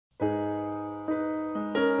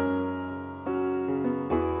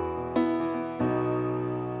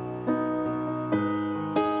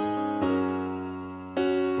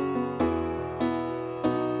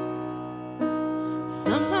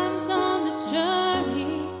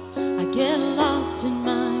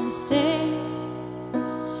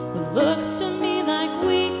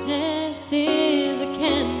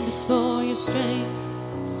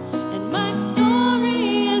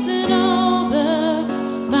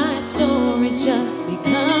just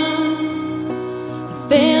begun. And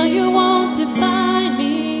failure won't define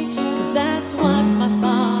me, 'cause that's what my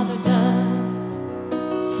Father does.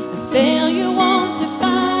 And failure won't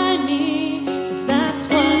define me, 'cause that's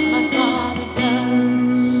what my Father does.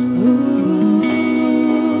 Ooh,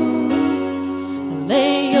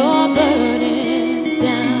 lay your burdens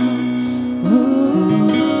down.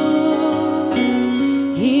 Ooh,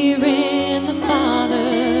 here in the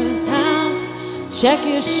Father's house, check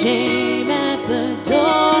your shame at the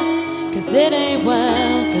door, 'cause it ain't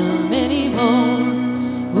welcome anymore.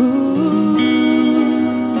 Ooh,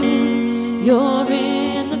 you're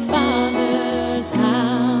in the Father's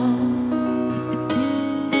house.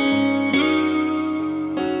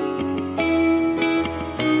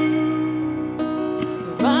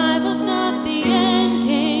 Arrival's not the end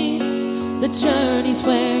game, the journey's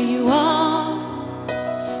where you are.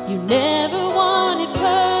 You never wanted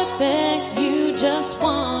perfect, you just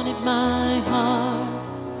wanted my heart.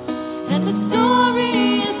 And the story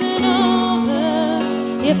isn't over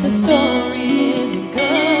if the story isn't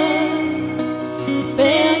good.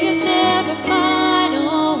 Failure's never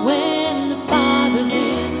final when the Father's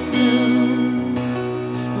in the room.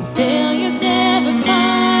 No, failure's never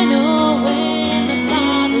final when the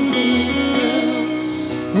Father's in the room.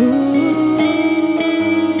 Ooh,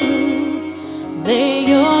 lay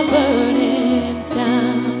your burdens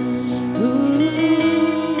down.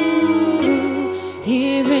 Ooh,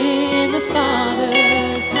 here in the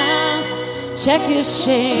Father's house, check your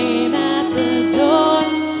shame at the door,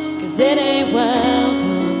 'cause it ain't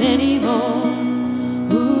welcome anymore.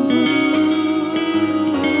 Ooh,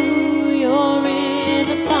 you're in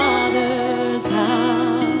the Father's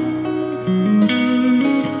house.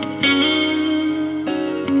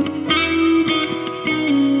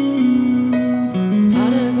 The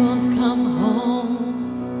prodigals come home,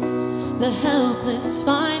 the helpless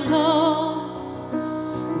find hope.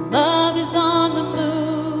 Love is on the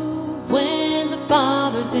move when the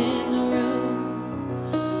Father's in the room.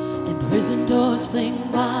 And prison doors fling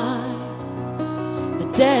wide, the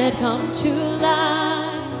dead come to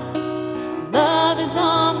life. Love is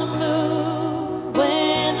on the move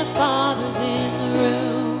when the Father's in the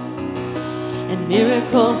room. And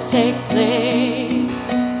miracles take place,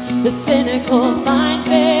 the cynical find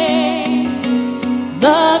faith.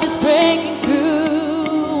 Love is breaking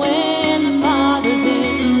through when the Father's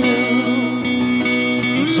in the room.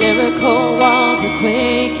 And Jericho walls are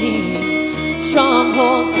quaking,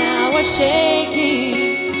 strongholds now are shaking.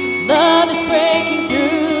 Love is breaking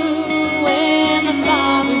through when the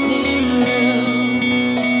Father's in the room.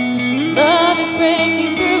 Love is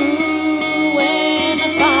breaking through when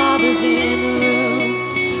the Father's in the room.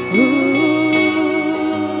 Ooh,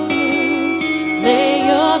 lay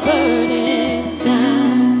your burdens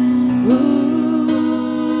down. Ooh,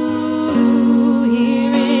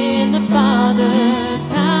 here in the Father's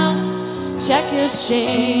house, check your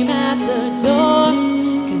shame at the door,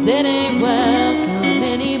 'cause it ain't welcome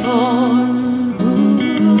anymore.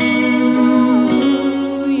 Ooh,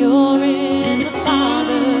 you're in the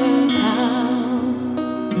Father's house.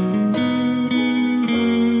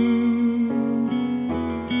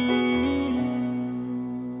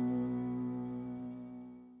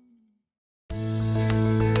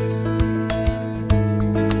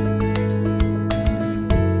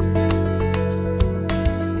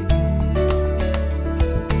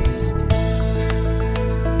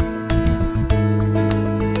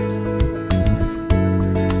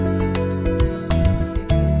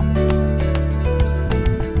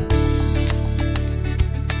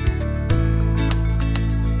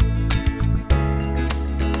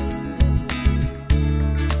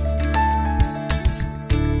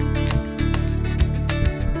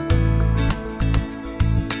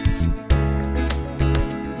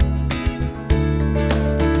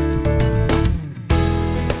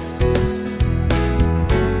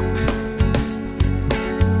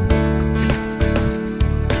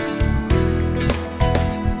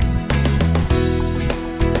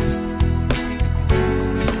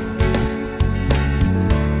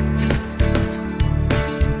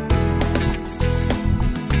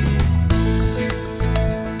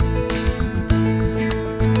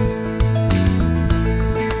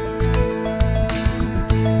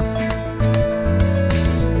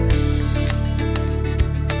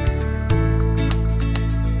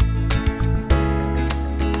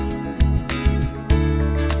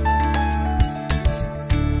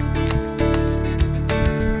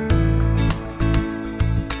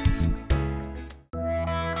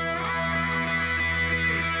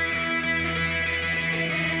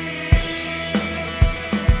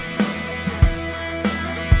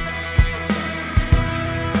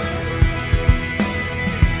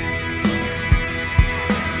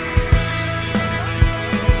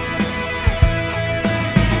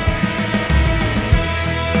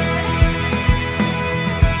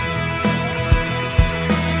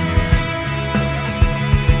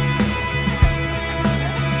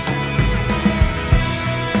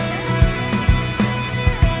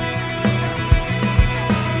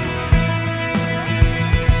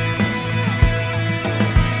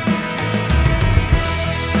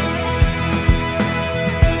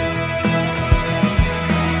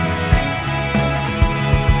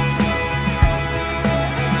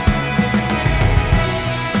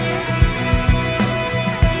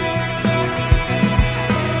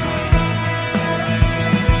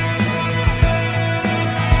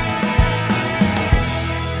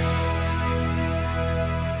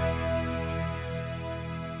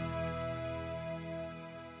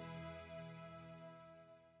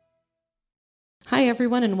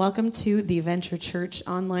 everyone, and welcome to the Venture Church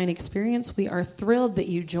online experience. We are thrilled that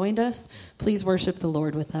you joined us. Please worship the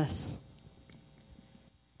Lord with us.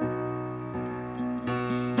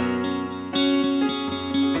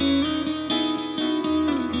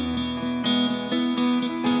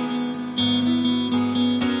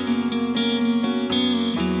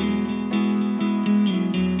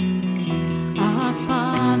 Our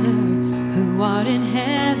Father, who art in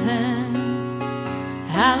heaven,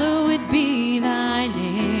 hallowed be thy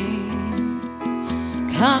name.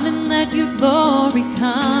 Come and let your glory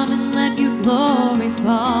come, and let your glory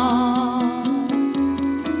fall.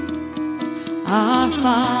 Our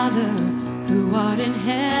Father, who art in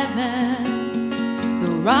heaven, the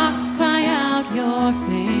rocks cry out your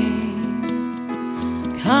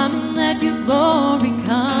fame. Come and let your glory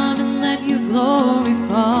come, and let your glory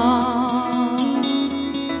fall.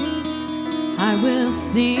 I will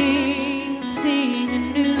sing, sing a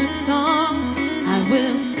new song. I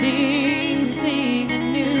will sing, sing a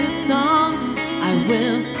new song. I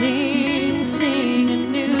will sing, sing a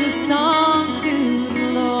new song to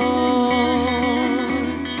the Lord.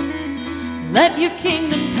 Let your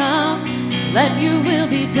kingdom come, let your will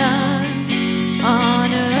be done,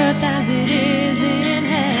 on earth as it is in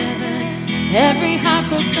heaven. Every heart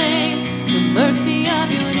proclaim the mercy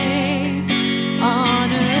of your name,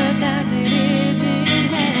 on earth as it is in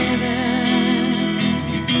heaven.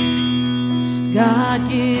 God,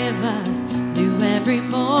 give us new every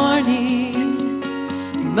morning,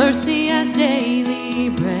 mercy as daily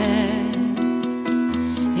bread.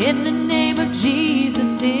 In the name of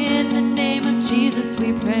Jesus, in the name of Jesus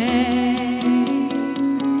we pray.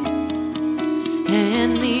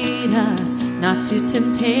 And lead us not to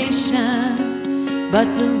temptation,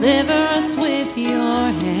 but deliver us with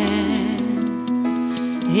your hand.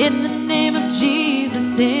 In the name of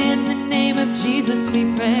Jesus, in the name of Jesus we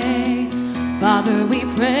pray. Father, we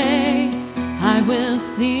pray. I will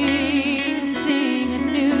sing, sing a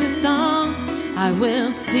new song. I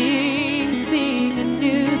will sing, sing a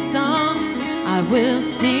new song. I will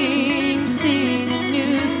sing, sing a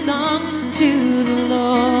new song to the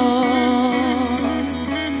Lord.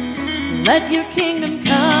 Let your kingdom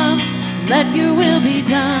come, let your will be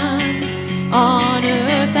done, on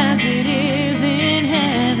earth as it is in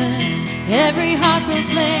heaven. Every heart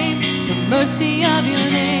proclaim the mercy of your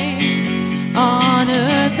name, on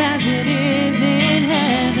earth as it is in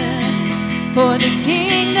heaven. For the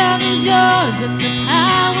kingdom is yours and the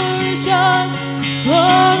power is yours,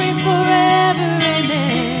 glory forever,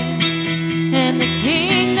 amen. And the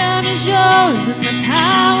kingdom is yours and the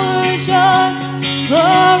power is yours,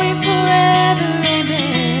 glory forever,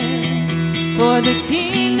 amen. For the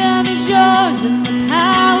kingdom is yours and the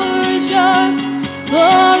power is yours,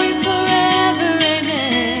 glory forever,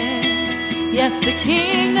 amen. Yes, the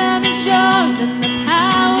kingdom is yours and the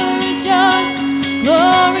power is yours,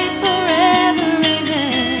 glory forever,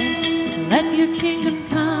 amen. Let your kingdom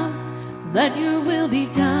come, let your will be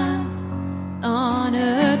done, on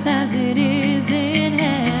earth as it is in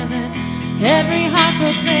heaven. Every heart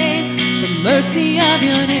proclaim the mercy of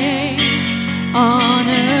your name, on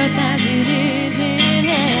earth as it is in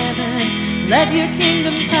heaven. Let your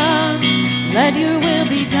kingdom come, let your will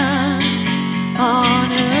be done,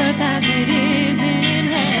 on earth as it is in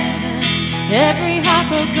heaven. Every heart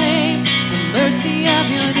proclaim the mercy of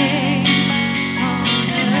your name, on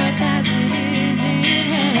earth as it is in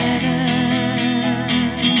heaven.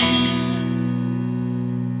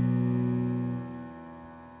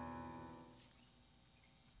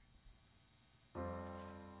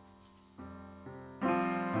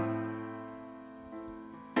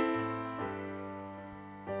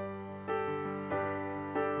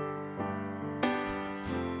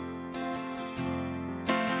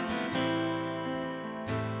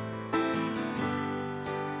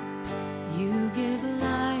 You give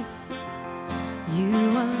life,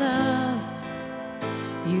 you are love,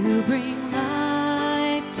 you bring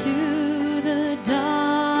light to the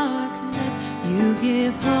darkness, you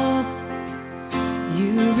give hope,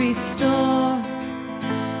 you restore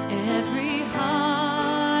every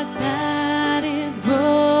heart that is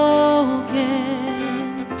broken.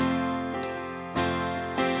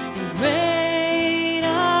 And great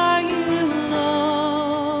are you,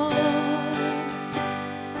 Lord.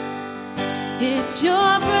 It's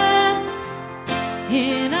your breath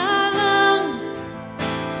in our lungs,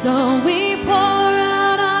 so we pour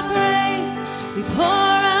out our praise. We pour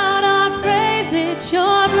out our praise. It's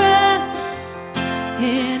your breath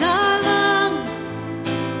in our lungs,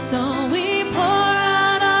 so we pour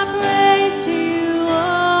out our praise to you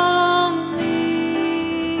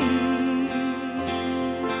only.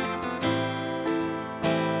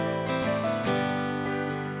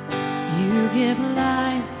 give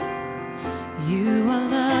life, you are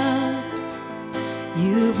love,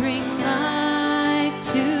 you bring light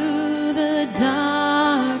to the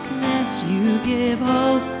darkness, you give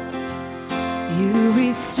hope, you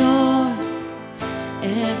restore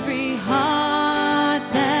every heart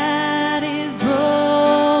that is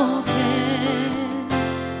broken.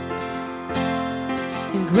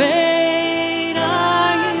 And great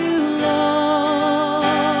are you, Lord.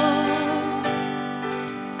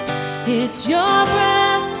 It's your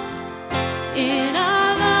breath in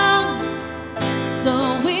our lungs,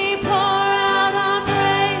 so we pour out our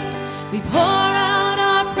praise. We pour out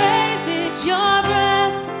our praise. It's your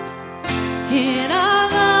breath in our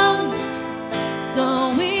lungs,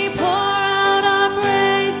 so we pour out our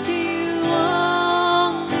praise to you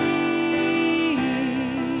only.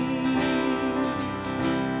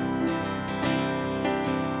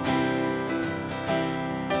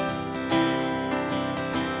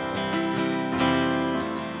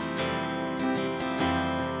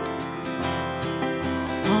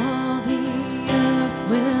 All the earth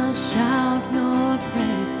will shout your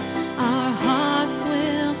praise. Our hearts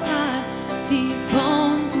will cry. These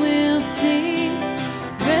bones will sing.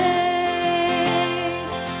 Great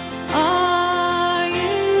are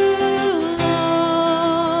you, Lord.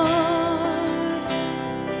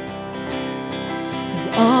 'Cause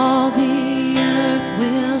all the earth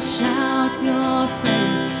will shout your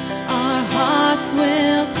praise. Our hearts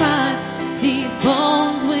will cry. These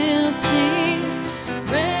bones will sing.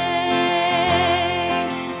 Great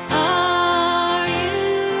are you,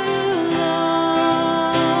 Lord.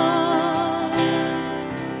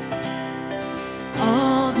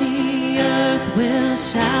 All the earth will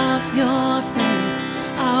shout your praise.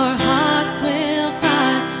 Our hearts will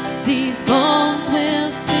cry. These bones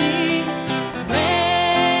will sing.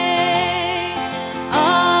 Great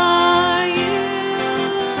are you,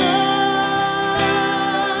 Lord.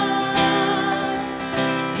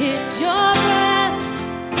 It's your breath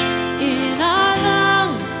in our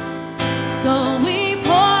lungs, so we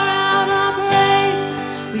pour out our praise.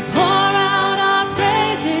 We pour out our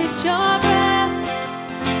praise. It's your breath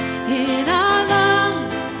in our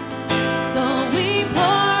lungs, so we pour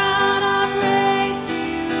out our praise to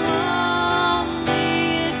you only.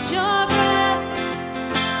 It's your breath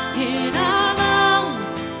in our lungs,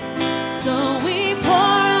 so we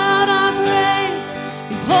pour out our praise.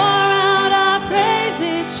 We pour out our praise.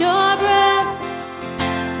 It's your breath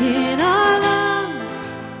in our lungs,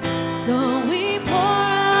 so we pour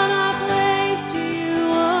out our praise to you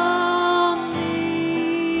only.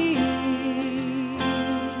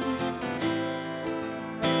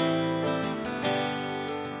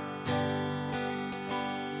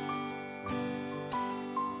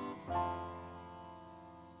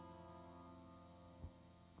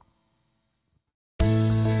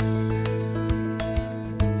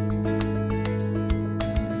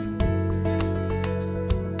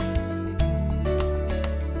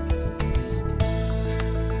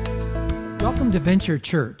 Welcome to Venture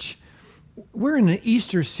Church. We're in an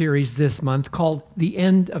Easter series this month called The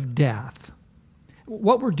End of Death.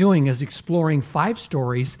 What we're doing is exploring 5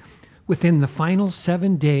 stories within the final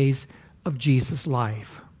 7 days of Jesus'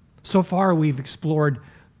 life. So far, we've explored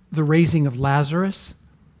the raising of Lazarus,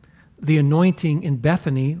 the anointing in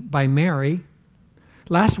Bethany by Mary.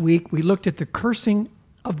 Last week, we looked at the cursing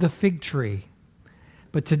of the fig tree.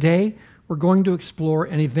 But today, we're going to explore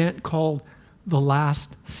an event called the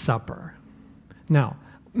Last Supper. Now,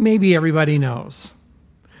 maybe everybody knows,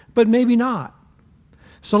 but maybe not.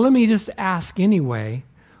 So let me just ask anyway,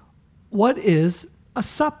 what is a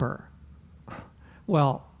supper?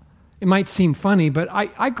 Well, it might seem funny, but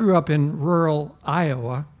I grew up in rural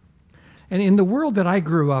Iowa, and in the world that I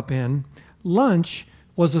grew up in, lunch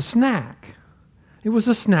was a snack. It was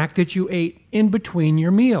a snack that you ate in between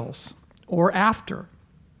your meals or after.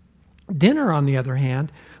 Dinner, on the other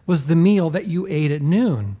hand, was the meal that you ate at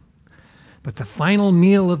noon. But the final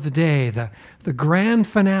meal of the day, the grand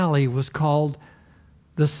finale, was called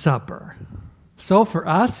the supper. So for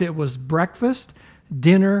us, it was breakfast,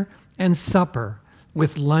 dinner, and supper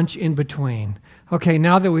with lunch in between. Okay,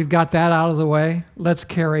 now that we've got that out of the way, let's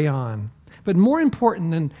carry on. But more important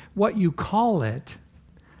than what you call it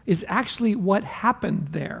is actually what happened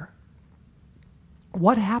there.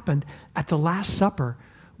 What happened at the Last Supper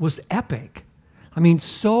was epic. I mean,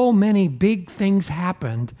 so many big things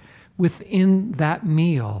happened within that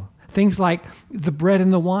meal. Things like the bread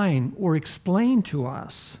and the wine were explained to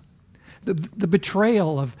us. The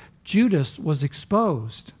betrayal of Judas was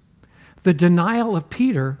exposed. The denial of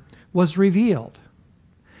Peter was revealed.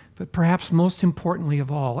 But perhaps most importantly of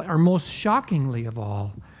all, or most shockingly of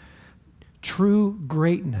all, true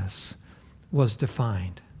greatness was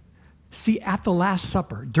defined. See, at the Last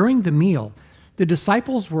Supper, during the meal, the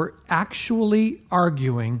disciples were actually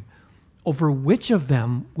arguing over which of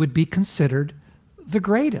them would be considered the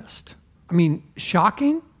greatest. I mean,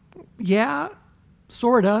 shocking? Yeah,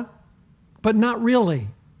 sorta, but not really.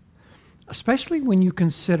 Especially when you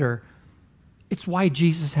consider it's why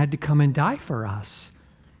Jesus had to come and die for us.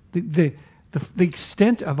 The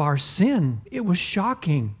extent of our sin, it was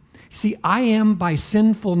shocking. See, I am by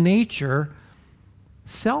sinful nature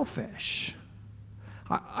selfish.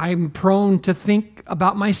 I'm prone to think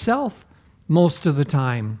about myself most of the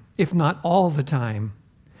time, if not all the time.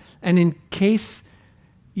 And in case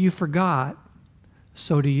you forgot,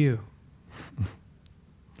 so do you.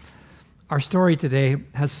 Our story today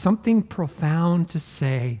has something profound to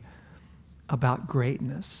say about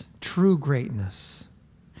greatness, true greatness.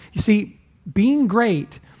 You see, being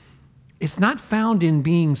great is not found in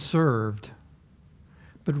being served,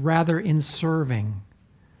 but rather in serving,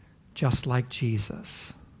 just like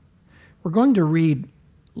Jesus. We're going to read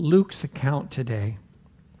Luke's account today,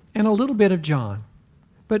 and a little bit of John,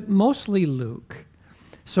 but mostly Luke.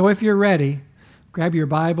 So if you're ready, grab your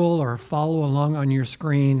Bible or follow along on your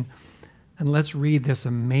screen, and let's read this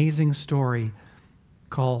amazing story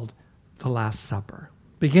called The Last Supper,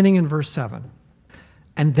 beginning in verse 7.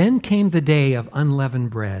 And then came the day of unleavened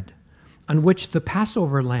bread, on which the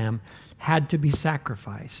Passover lamb had to be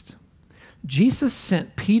sacrificed. Jesus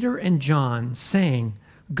sent Peter and John, saying,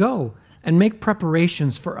 "Go and make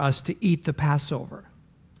preparations for us to eat the Passover."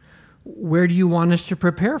 "Where do you want us to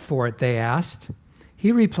prepare for it?" they asked.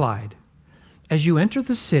 He replied, "As you enter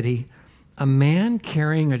the city, a man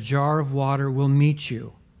carrying a jar of water will meet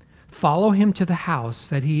you. Follow him to the house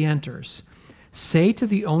that he enters. Say to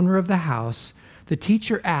the owner of the house, 'The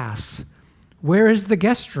teacher asks, where is the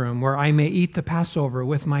guest room where I may eat the Passover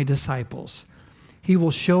with my disciples?' He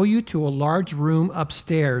will show you to a large room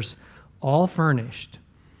upstairs, all furnished.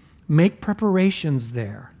 Make preparations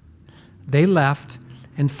there." They left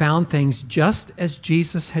and found things just as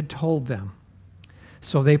Jesus had told them.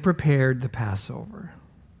 So they prepared the Passover.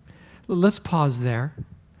 Let's pause there.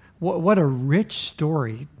 What a rich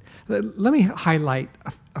story. Let me highlight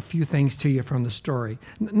a few things to you from the story.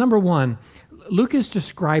 Number one, Luke is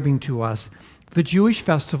describing to us the Jewish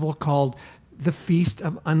festival called the Feast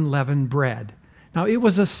of Unleavened Bread. Now, it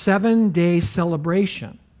was a 7-day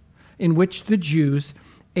celebration in which the Jews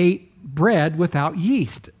ate bread without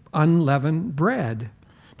yeast, unleavened bread.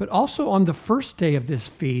 But also on the first day of this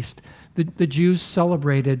feast, the Jews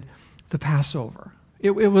celebrated the Passover.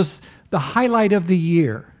 It was the highlight of the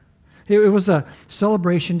year. It was a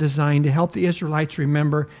celebration designed to help the Israelites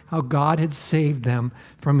remember how God had saved them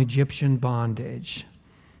from Egyptian bondage.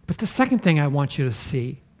 But the second thing I want you to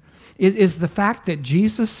see is the fact that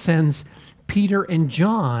Jesus sends Peter and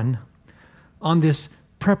John on this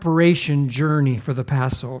preparation journey for the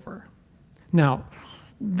Passover. Now,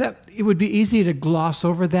 it would be easy to gloss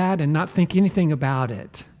over that and not think anything about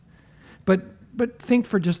it. But think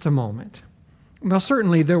for just a moment. Now,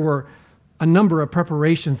 certainly there were a number of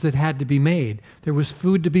preparations that had to be made. There was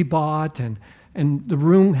food to be bought, and the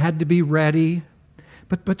room had to be ready.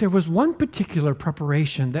 But there was one particular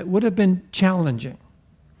preparation that would have been challenging.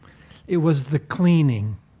 It was the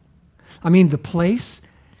cleaning. I mean, the place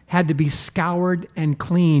had to be scoured and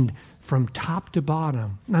cleaned from top to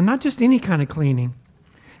bottom. Now, not just any kind of cleaning.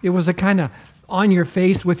 It was a kind of on your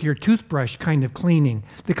face with your toothbrush kind of cleaning.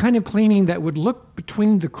 The kind of cleaning that would look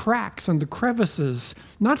between the cracks and the crevices,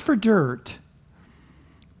 not for dirt,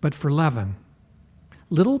 but for leaven.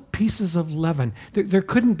 Little pieces of leaven. There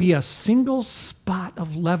couldn't be a single spot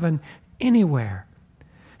of leaven anywhere.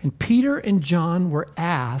 And Peter and John were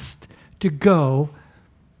asked to go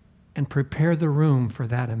and prepare the room for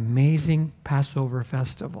that amazing Passover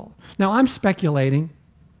festival. Now, I'm speculating,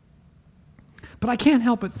 but I can't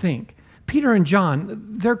help but think, Peter and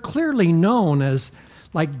John, they're clearly known as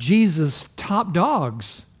like Jesus' top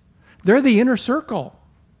dogs. They're the inner circle.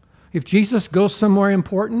 If Jesus goes somewhere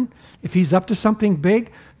important, if he's up to something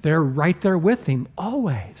big, they're right there with him,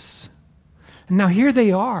 always. And now here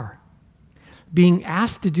they are, being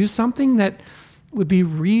asked to do something that would be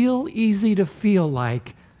real easy to feel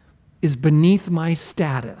like is beneath my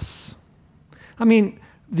status. I mean,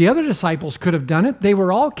 the other disciples could have done it. They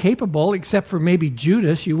were all capable, except for maybe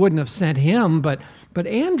Judas. You wouldn't have sent him, but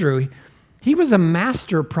Andrew, he was a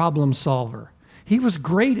master problem solver. He was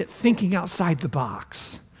great at thinking outside the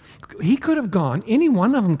box. He could have gone. Any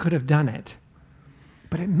one of them could have done it.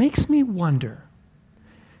 But it makes me wonder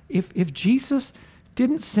if Jesus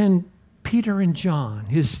didn't send Peter and John,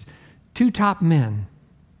 his two top men,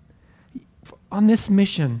 on this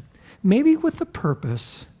mission, maybe with the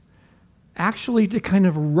purpose, actually to kind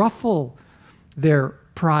of ruffle their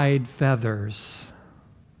pride feathers.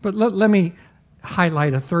 But let me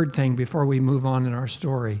highlight a third thing before we move on in our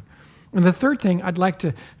story. And the third thing I'd like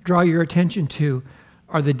to draw your attention to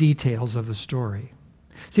are the details of the story.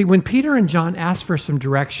 See, when Peter and John ask for some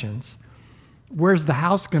directions, where's the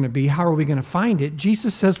house going to be? How are we going to find it?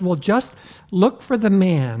 Jesus says, well, just look for the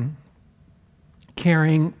man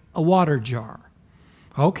carrying a water jar.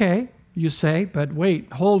 Okay, you say, but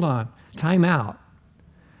wait, hold on, time out.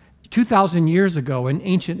 2,000 years ago in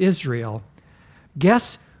ancient Israel,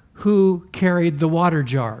 guess who carried the water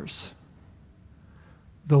jars?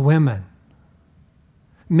 The women.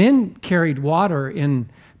 Men carried water in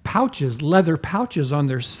pouches, leather pouches on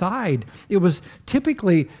their side. It was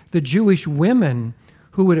typically the Jewish women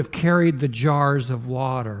who would have carried the jars of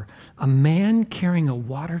water. A man carrying a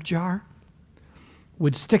water jar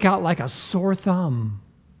would stick out like a sore thumb.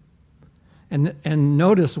 And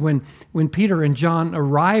notice when Peter and John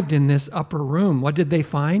arrived in this upper room, what did they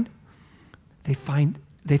find? They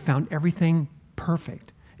found everything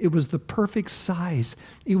perfect. It was the perfect size.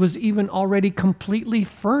 It was even already completely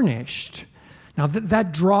furnished. Now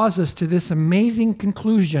that draws us to this amazing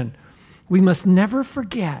conclusion. We must never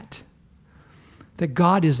forget that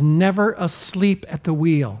God is never asleep at the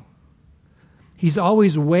wheel. He's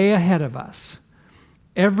always way ahead of us.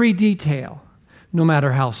 Every detail, no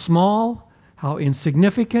matter how small, how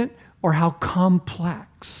insignificant, or how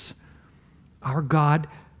complex, our God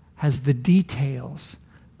has the details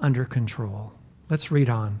under control. Let's read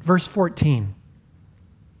on. Verse 14.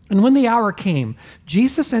 And when the hour came,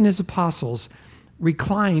 Jesus and his apostles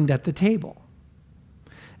reclined at the table.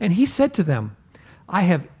 And he said to them, I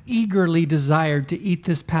have eagerly desired to eat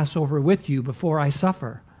this Passover with you before I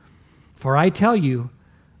suffer. For I tell you,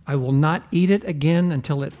 I will not eat it again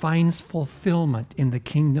until it finds fulfillment in the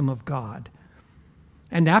kingdom of God.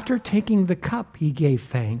 And after taking the cup, he gave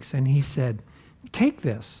thanks, and he said, take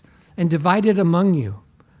this and divide it among you.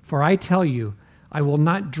 For I tell you, I will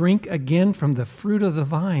not drink again from the fruit of the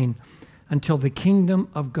vine until the kingdom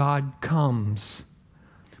of God comes.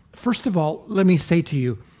 First of all, let me say to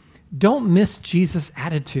you, don't miss Jesus'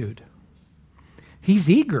 attitude. He's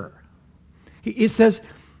eager. It says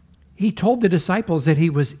he told the disciples that he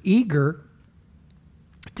was eager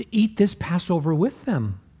to eat this Passover with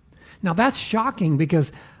them. Now that's shocking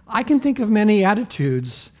because I can think of many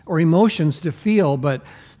attitudes or emotions to feel, but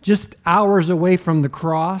just hours away from the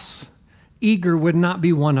cross, eager would not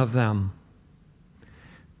be one of them.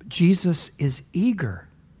 But Jesus is eager.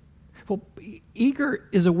 Well, eager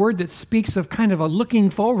is a word that speaks of kind of a looking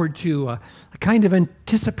forward to, a kind of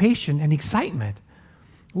anticipation and excitement.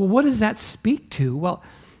 Well, what does that speak to? Well,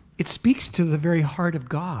 it speaks to the very heart of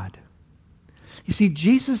God. You see,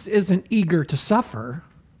 Jesus isn't eager to suffer,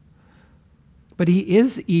 but he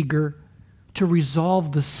is eager to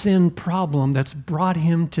resolve the sin problem that's brought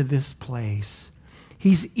him to this place.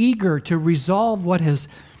 He's eager to resolve what has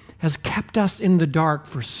kept us in the dark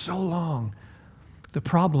for so long, the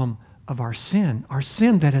problem of our sin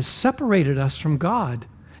that has separated us from God.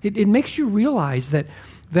 It makes you realize that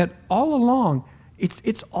all along,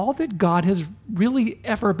 it's all that God has really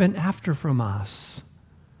ever been after from us.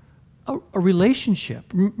 A relationship.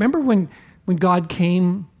 Remember when God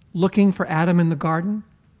came looking for Adam in the garden?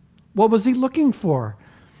 What was he looking for?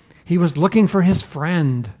 He was looking for his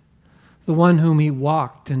friend, the one whom he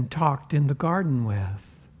walked and talked in the garden with.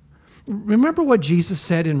 Remember what Jesus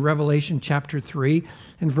said in Revelation chapter 3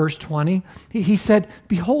 and verse 20? He said,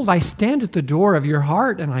 behold, I stand at the door of your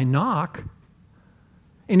heart and I knock.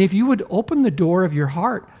 And if you would open the door of your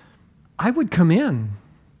heart, I would come in.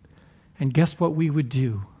 And guess what we would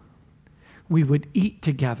do? We would eat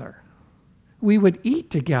together. We would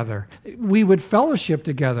eat together. We would fellowship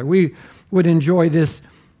together. We would enjoy this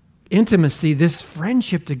intimacy, this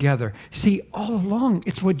friendship together. See, all along,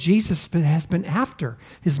 it's what Jesus has been after.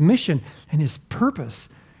 His mission and his purpose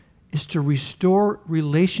is to restore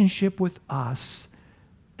relationship with us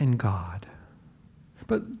and God.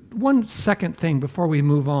 But one second thing before we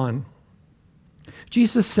move on.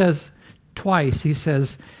 Jesus says twice, he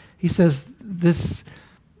says this,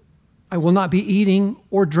 I will not be eating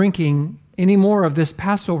or drinking any more of this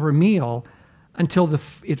Passover meal until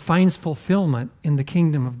it finds fulfillment in the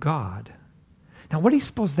kingdom of God. Now, what do you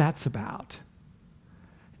suppose that's about?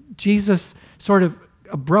 Jesus sort of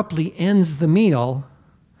abruptly ends the meal,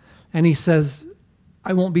 and he says,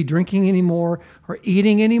 I won't be drinking anymore or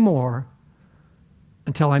eating anymore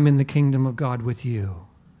until I'm in the kingdom of God with you.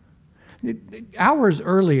 Hours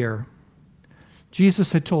earlier,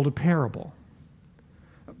 Jesus had told a parable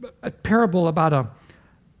about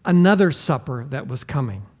another supper that was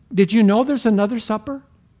coming. Did you know there's another supper?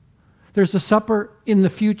 There's a supper in the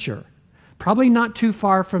future, probably not too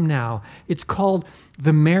far from now. It's called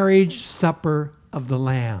the marriage supper of the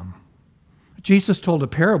Lamb. Jesus told a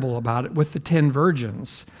parable about it with the 10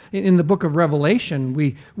 virgins. In the book of Revelation,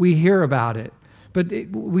 we hear about it. But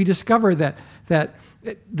we discover that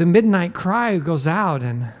the midnight cry goes out,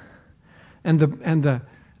 and the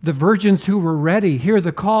virgins who were ready hear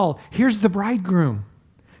the call. Here's the bridegroom.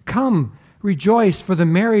 Come, rejoice, for the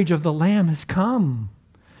marriage of the Lamb has come.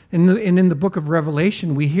 And in the book of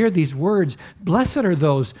Revelation, we hear these words, blessed are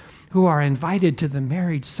those who are invited to the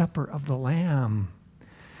marriage supper of the Lamb.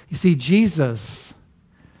 You see, Jesus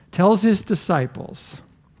tells his disciples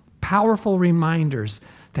powerful reminders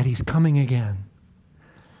that he's coming again.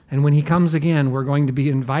 And when he comes again, we're going to be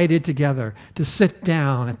invited together to sit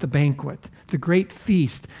down at the banquet, the great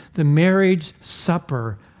feast, the marriage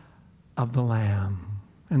supper of the Lamb.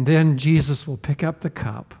 And then Jesus will pick up the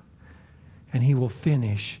cup and he will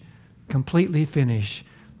completely finish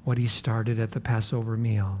what he started at the Passover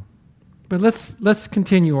meal. But let's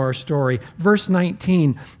continue our story. Verse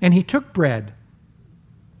 19, and he took bread,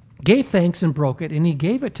 gave thanks and broke it, and he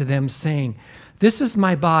gave it to them, saying, this is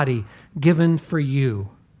my body given for you.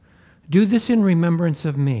 Do this in remembrance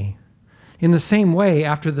of me. In the same way,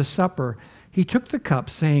 after the supper, he took the cup,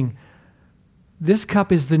 saying, this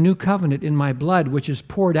cup is the new covenant in my blood, which is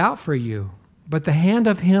poured out for you. But the hand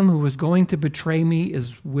of him who was going to betray me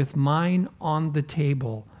is with mine on the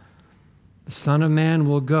table. The Son of Man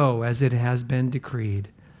will go as it has been decreed.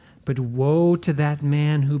 But woe to that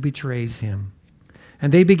man who betrays him.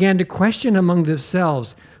 And they began to question among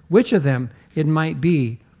themselves which of them it might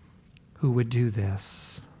be who would do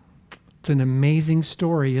this. It's an amazing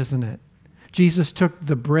story, isn't it? Jesus took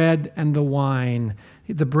the bread and the wine.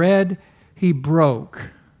 The bread he broke.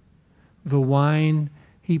 The wine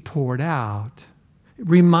he poured out,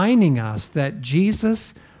 reminding us that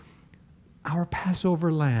Jesus, our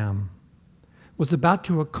Passover lamb, was about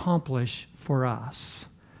to accomplish for us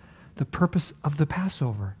the purpose of the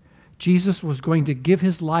Passover. Jesus was going to give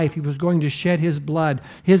his life. He was going to shed his blood.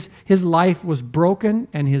 His life was broken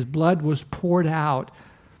and his blood was poured out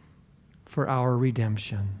for our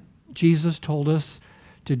redemption. Jesus told us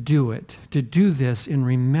to do it, to do this in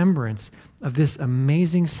remembrance of this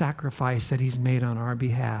amazing sacrifice that he's made on our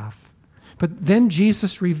behalf. But then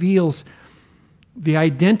Jesus reveals the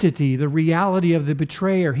identity, the reality of the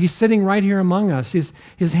betrayer. He's sitting right here among us.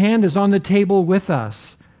 His hand is on the table with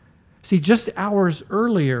us. See, just hours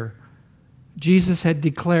earlier, Jesus had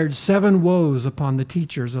declared 7 woes upon the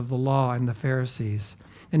teachers of the law and the Pharisees.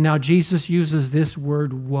 And now Jesus uses this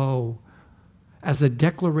word woe as a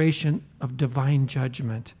declaration of divine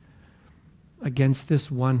judgment against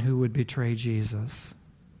this one who would betray Jesus.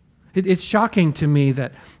 It's shocking to me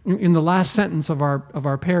that in the last sentence of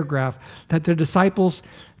our paragraph, that the disciples,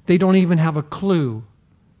 they don't even have a clue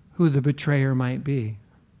who the betrayer might be.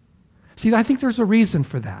 See, I think there's a reason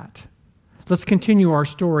for that. Let's continue our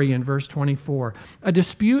story in verse 24. A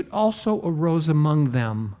dispute also arose among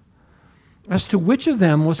them as to which of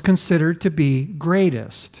them was considered to be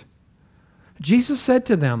greatest. Jesus said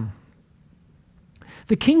to them,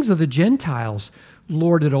 the kings of the Gentiles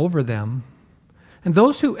lord it over them, and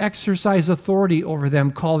those who exercise authority over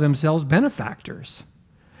them call themselves benefactors.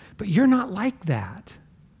 But you're not like that.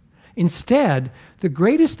 Instead, the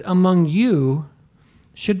greatest among you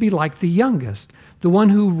should be like the youngest, the one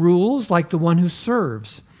who rules like the one who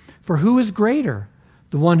serves. For who is greater,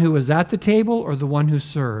 the one who is at the table or the one who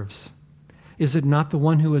serves? Is it not the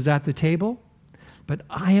one who is at the table? But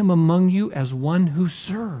I am among you as one who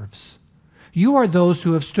serves. You are those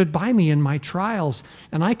who have stood by me in my trials,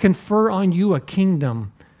 and I confer on you a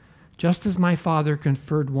kingdom, just as my Father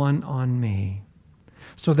conferred one on me,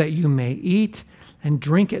 so that you may eat and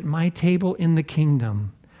drink at my table in the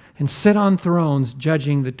kingdom, and sit on thrones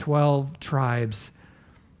judging the 12 tribes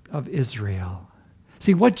of Israel.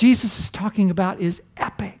 See, what Jesus is talking about is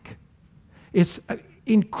epic. It's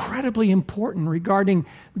incredibly important regarding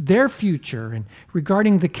their future and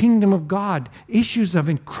regarding the kingdom of God, issues of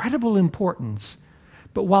incredible importance.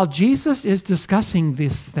 But while Jesus is discussing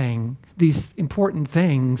these important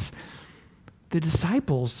things, the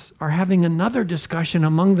disciples are having another discussion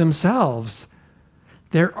among themselves.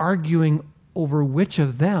 They're arguing over which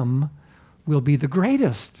of them will be the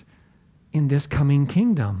greatest in this coming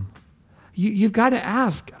kingdom. You've got to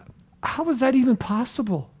ask, how is that even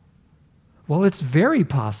possible? Well, it's very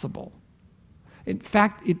possible. In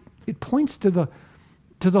fact, it points to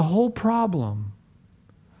the whole problem.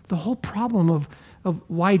 The whole problem of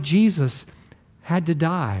why Jesus had to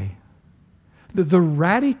die. The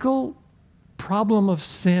radical problem of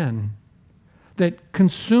sin that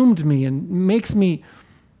consumed me and makes me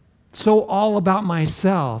so all about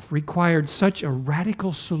myself required such a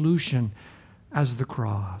radical solution as the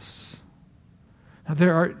cross. Now,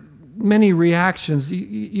 there are many reactions.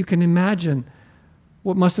 You can imagine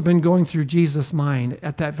what must have been going through Jesus' mind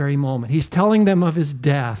at that very moment. He's telling them of his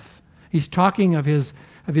death. He's talking of his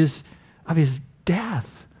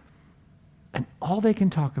death. And all they can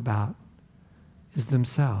talk about is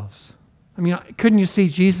themselves. I mean, couldn't you see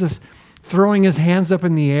Jesus throwing his hands up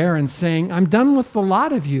in the air and saying, I'm done with the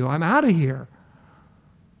lot of you. I'm out of here.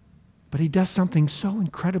 But he does something so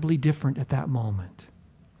incredibly different at that moment.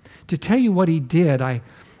 To tell you what he did, I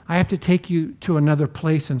have to take you to another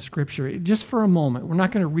place in Scripture, just for a moment. We're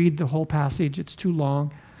not going to read the whole passage. It's too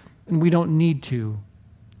long, and we don't need to.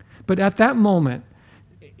 But at that moment,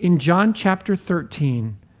 in John chapter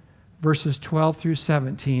 13, verses 12 through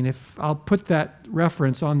 17, if I'll put that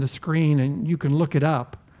reference on the screen and you can look it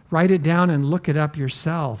up, write it down and look it up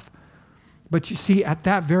yourself. But you see, at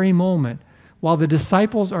that very moment, while the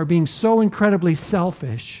disciples are being so incredibly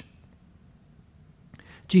selfish,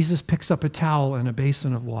 Jesus picks up a towel and a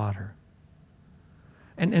basin of water.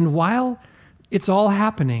 And while it's all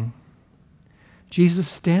happening, Jesus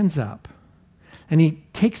stands up and he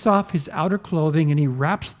takes off his outer clothing and he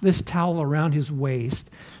wraps this towel around his waist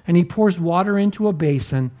and he pours water into a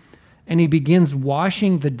basin and he begins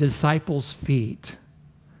washing the disciples' feet,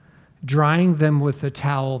 drying them with the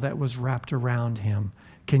towel that was wrapped around him.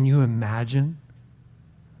 Can you imagine?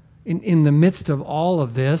 In the midst of all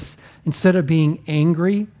of this, instead of being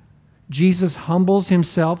angry, Jesus humbles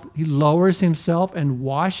himself, he lowers himself and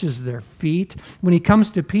washes their feet. When he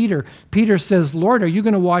comes to Peter, Peter says, Lord, are you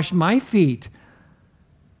going to wash my feet?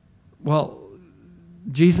 Well,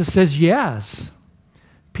 Jesus says, yes.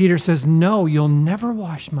 Peter says, no, you'll never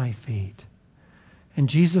wash my feet. And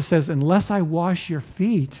Jesus says, unless I wash your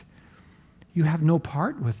feet, you have no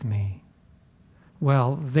part with me.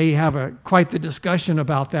 Well, they have quite the discussion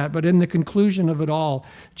about that, but in the conclusion of it all,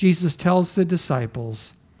 Jesus tells the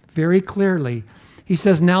disciples very clearly, he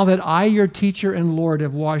says, now that I, your teacher and Lord,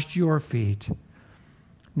 have washed your feet,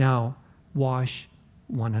 now wash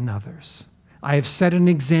one another's. I have set an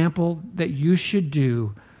example that you should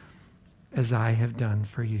do as I have done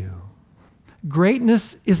for you.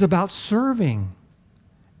 Greatness is about serving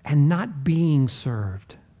and not being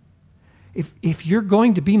served. If you're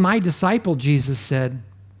going to be my disciple, Jesus said,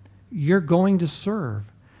 you're going to serve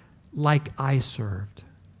like I served.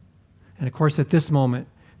 And of course, at this moment,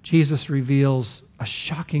 Jesus reveals a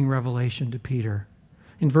shocking revelation to Peter.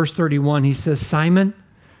 In verse 31, he says, Simon,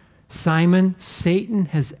 Simon, Satan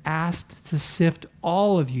has asked to sift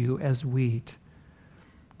all of you as wheat.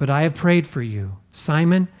 But I have prayed for you,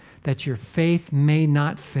 Simon, that your faith may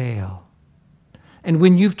not fail. And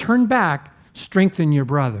when you've turned back, strengthen your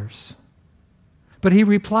brothers. But he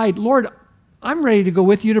replied, Lord, I'm ready to go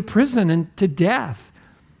with you to prison and to death.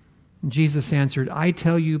 And Jesus answered, I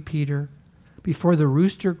tell you, Peter, before the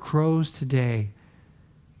rooster crows today,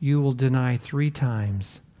 you will deny 3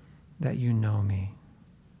 times that you know me.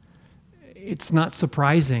 It's not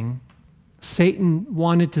surprising. Satan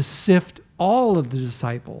wanted to sift all of the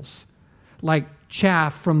disciples like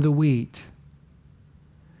chaff from the wheat.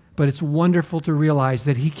 But it's wonderful to realize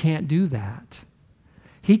that he can't do that.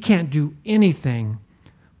 He can't do anything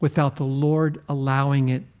without the Lord allowing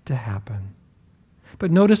it to happen.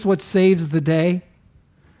 But notice what saves the day?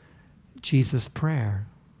 Jesus' prayer.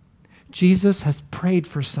 Jesus has prayed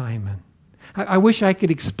for Simon. I wish I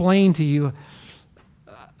could explain to you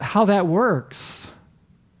how that works,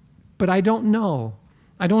 but I don't know.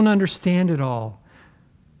 I don't understand it all,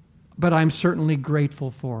 but I'm certainly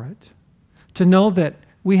grateful for it. To know that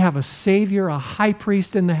we have a Savior, a high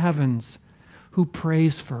priest in the heavens who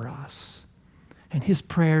prays for us. And his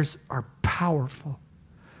prayers are powerful.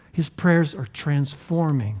 His prayers are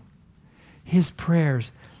transforming. His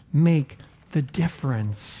prayers make the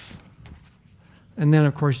difference. And then,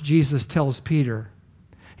 of course, Jesus tells Peter,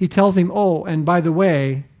 he tells him, oh, and by the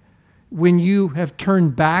way, when you have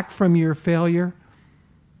turned back from your failure,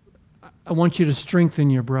 I want you to strengthen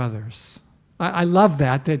your brothers. I love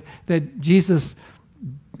that Jesus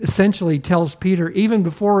essentially tells Peter, even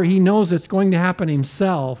before he knows it's going to happen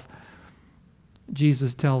himself,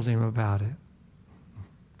 Jesus tells him about it.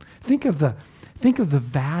 Think of the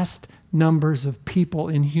vast numbers of people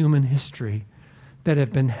in human history that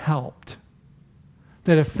have been helped,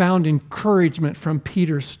 that have found encouragement from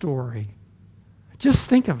Peter's story. Just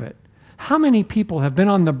think of it. How many people have been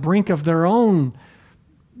on the brink of their own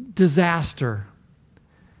disaster,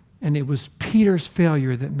 and it was Peter's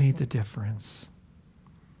failure that made the difference?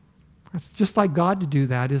 It's just like God to do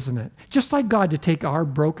that, isn't it? Just like God to take our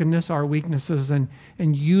brokenness, our weaknesses, and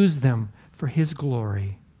use them for his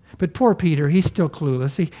glory. But poor Peter, he's still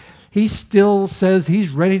clueless. He still says he's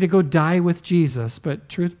ready to go die with Jesus. But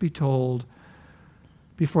truth be told,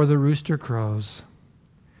 before the rooster crows,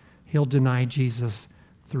 he'll deny Jesus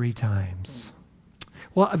 3 times.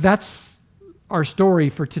 Well, that's our story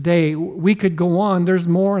for today. We could go on. There's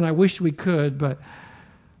more, and I wish we could, but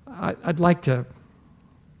I'd like to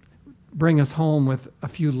bring us home with a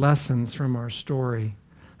few lessons from our story.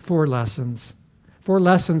 4 lessons. 4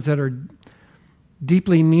 lessons that are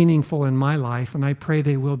deeply meaningful in my life, and I pray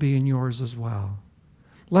they will be in yours as well.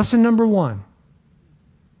 Lesson number 1.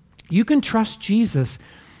 You can trust Jesus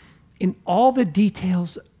in all the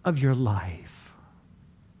details of your life.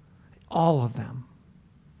 All of them.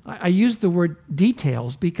 I use the word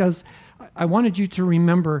details because I wanted you to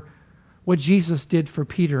remember what Jesus did for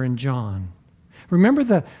Peter and John. Remember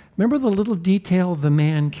the little detail of the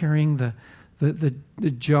man carrying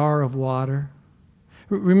the jar of water?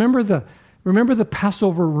 Remember the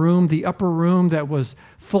Passover room, the upper room that was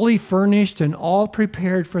fully furnished and all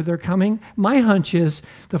prepared for their coming? My hunch is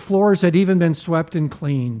the floors had even been swept and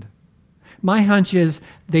cleaned. My hunch is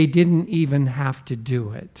they didn't even have to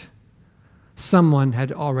do it. Someone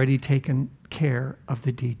had already taken care of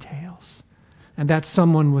the details. And that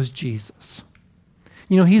someone was Jesus.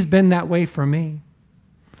 You know, he's been that way for me.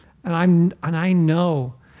 And I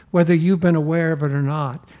know, whether you've been aware of it or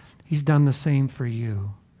not, he's done the same for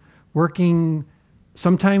you. Working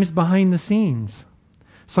sometimes behind the scenes,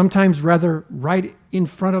 sometimes rather right in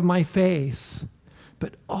front of my face,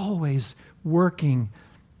 but always working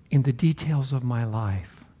in the details of my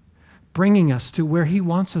life, bringing us to where he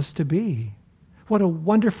wants us to be. What a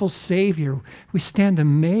wonderful Savior. We stand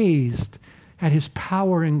amazed at his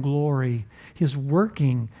power and glory, his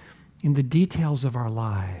working in the details of our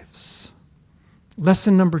lives.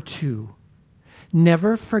 Lesson number 2,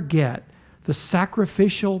 never forget the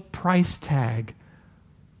sacrificial price tag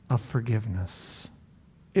of forgiveness.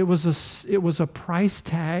 It was a price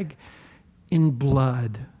tag in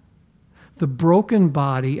blood. The broken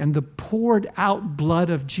body and the poured out blood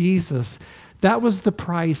of Jesus, that was the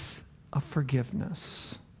price of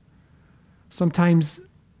forgiveness. Sometimes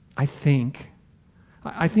I think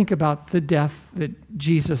about the death that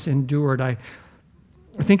Jesus endured. I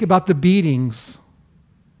think about the beatings,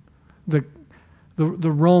 the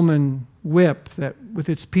Roman whip that with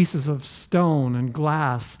its pieces of stone and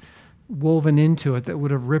glass woven into it that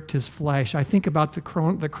would have ripped his flesh. I think about the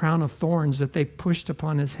crown of thorns that they pushed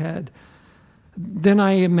upon his head. Then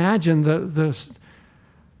I imagine the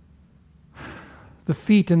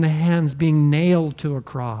feet and the hands being nailed to a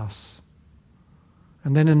cross.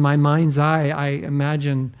 And then in my mind's eye, I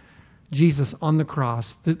imagine Jesus on the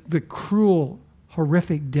cross, the cruel,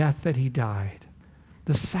 horrific death that he died,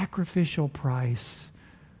 the sacrificial price.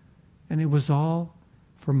 And it was all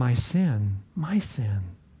for my sin, my sin.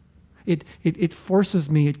 It forces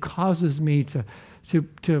me, it causes me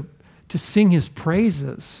to sing his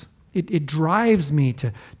praises. It drives me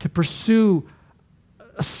to pursue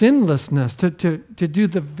a sinlessness, to do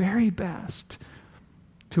the very best,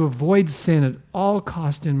 to avoid sin at all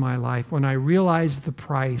cost in my life when I realize the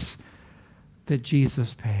price that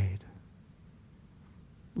Jesus paid.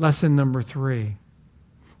 Lesson number 3.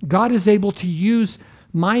 God is able to use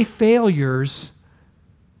my failures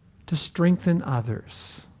to strengthen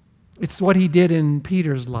others. It's what he did in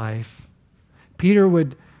Peter's life. Peter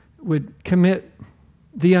would commit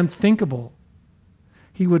the unthinkable.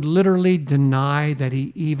 He would literally deny that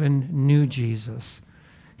he even knew Jesus.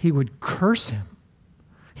 He would curse him.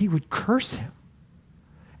 He would curse him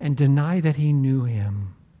and deny that he knew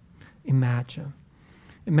him. Imagine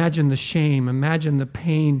the shame. Imagine the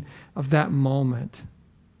pain of that moment.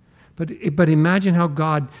 But imagine how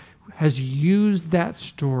God has used that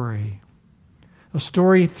story, a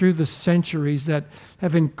story through the centuries that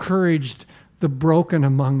have encouraged the broken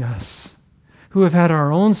among us, who have had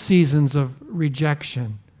our own seasons of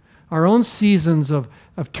rejection, our own seasons of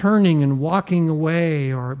turning and walking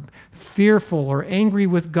away, or fearful or angry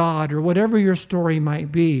with God, or whatever your story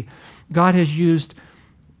might be. God has used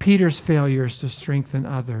Peter's failures to strengthen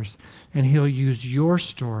others, and he'll use your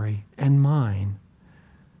story and mine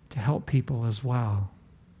to help people as well.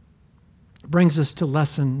 Brings us to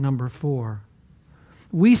lesson number 4.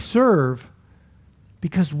 We serve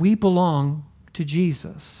because we belong to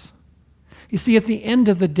Jesus. You see, at the end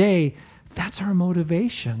of the day, that's our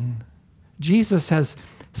motivation. Jesus has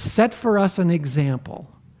set for us an example.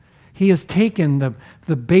 He has taken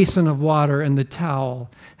the basin of water and the towel,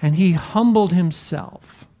 and he humbled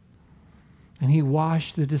himself, and he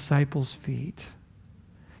washed the disciples' feet.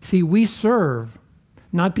 See, we serve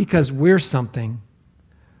not because we're something.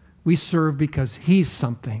 We serve because he's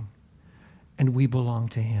something, and we belong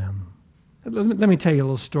to him. Let me tell you a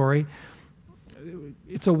little story.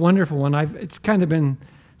 It's a wonderful one. It's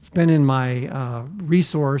been in my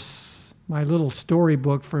resource, my little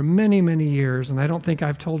storybook for many, many years, and I don't think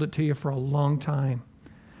I've told it to you for a long time.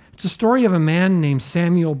 It's a story of a man named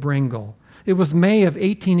Samuel Bringle. It was May of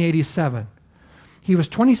 1887. He was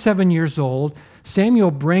 27 years old.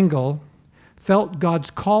 Samuel Bringle felt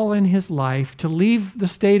God's call in his life to leave the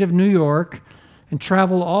state of New York and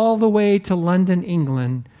travel all the way to London,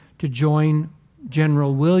 England, to join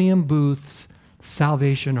General William Booth's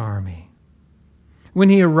Salvation Army. When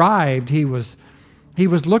he arrived, he was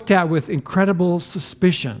looked at with incredible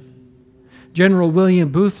suspicion. General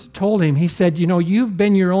William Booth told him, he said, you've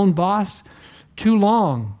been your own boss too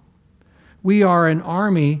long. We are an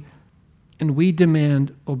army and we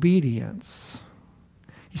demand obedience.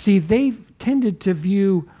 You see, they tended to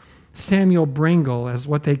view Samuel Bringle as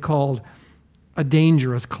what they called a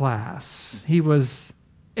dangerous class. He was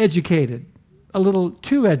educated, a little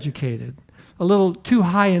too educated, a little too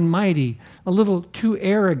high and mighty, a little too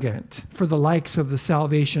arrogant for the likes of the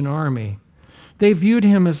Salvation Army. They viewed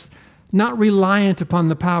him as not reliant upon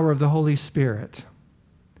the power of the Holy Spirit.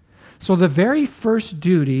 So the very first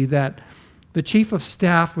duty that the chief of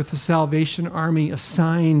staff with the Salvation Army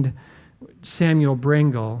assigned Samuel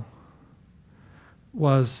Bringle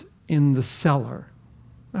was in the cellar.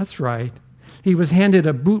 That's right. He was handed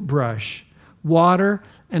a boot brush, water,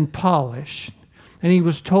 and polish, and he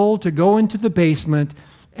was told to go into the basement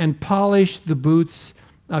and polish the boots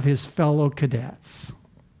of his fellow cadets.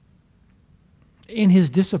 In his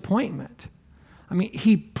disappointment,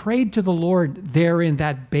 he prayed to the Lord there in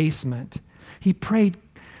that basement. He prayed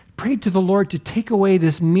to the Lord to take away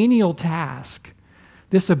this menial task,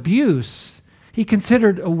 this abuse. He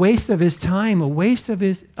considered a waste of his time, a waste of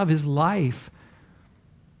his life.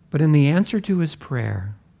 But in the answer to his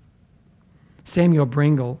prayer, Samuel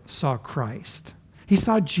Bringle saw Christ. He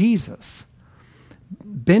saw Jesus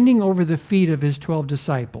bending over the feet of his 12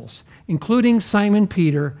 disciples, including Simon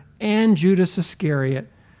Peter and Judas Iscariot.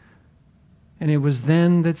 And it was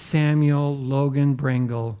then that Samuel Logan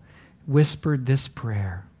Bringle whispered this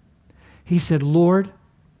prayer. He said, Lord,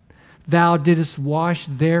 thou didst wash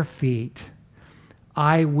their feet.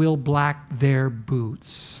 I will black their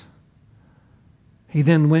boots. He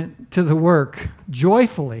then went to the work,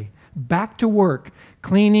 joyfully, back to work,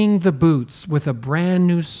 cleaning the boots with a brand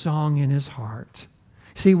new song in his heart.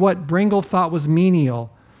 See, what Bringle thought was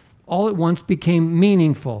menial, all at once became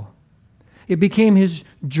meaningful. It became his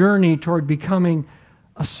journey toward becoming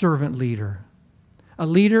a servant leader, a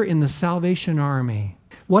leader in the Salvation Army.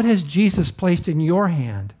 What has Jesus placed in your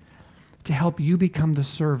hand to help you become the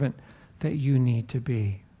servant that you need to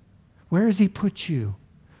be? Where has he put you?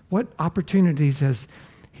 What opportunities has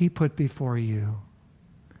he put before you?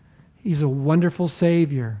 He's a wonderful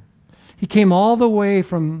Savior. He came all the way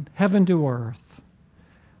from heaven to earth,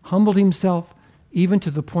 humbled himself even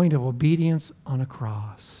to the point of obedience on a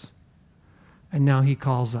cross. And now he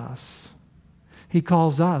calls us. He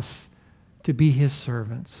calls us to be his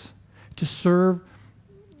servants, to serve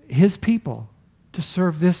his people, to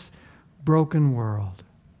serve this broken world.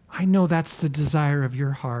 I know that's the desire of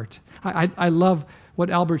your heart. I love what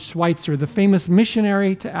Albert Schweitzer, the famous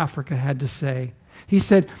missionary to Africa, had to say. He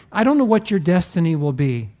said, I don't know what your destiny will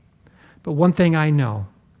be, but one thing I know,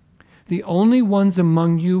 the only ones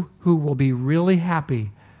among you who will be really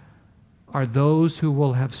happy are those who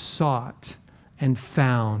will have sought and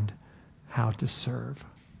found how to serve.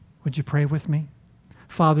 Would you pray with me?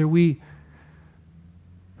 Father, we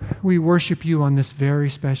worship you on this very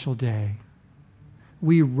special day.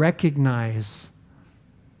 We recognize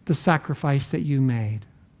the sacrifice that you made.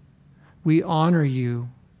 We honor you.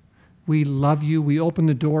 We love you. We open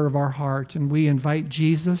the door of our heart and we invite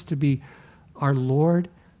Jesus to be our Lord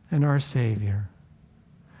and our Savior.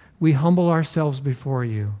 We humble ourselves before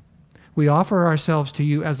you. We offer ourselves to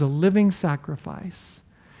you as a living sacrifice.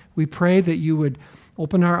 We pray that you would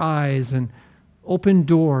open our eyes and open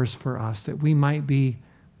doors for us that we might be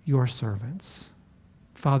your servants.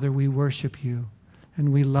 Father, we worship you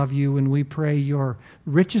and we love you and we pray your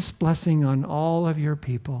richest blessing on all of your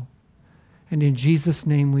people. And in Jesus'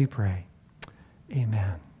 name we pray.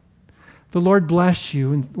 Amen. The Lord bless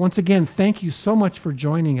you. And once again, thank you so much for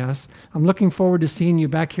joining us. I'm looking forward to seeing you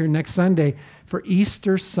back here next Sunday for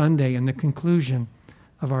Easter Sunday and the conclusion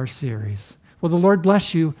of our series. Well, the Lord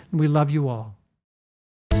bless you, and we love you all.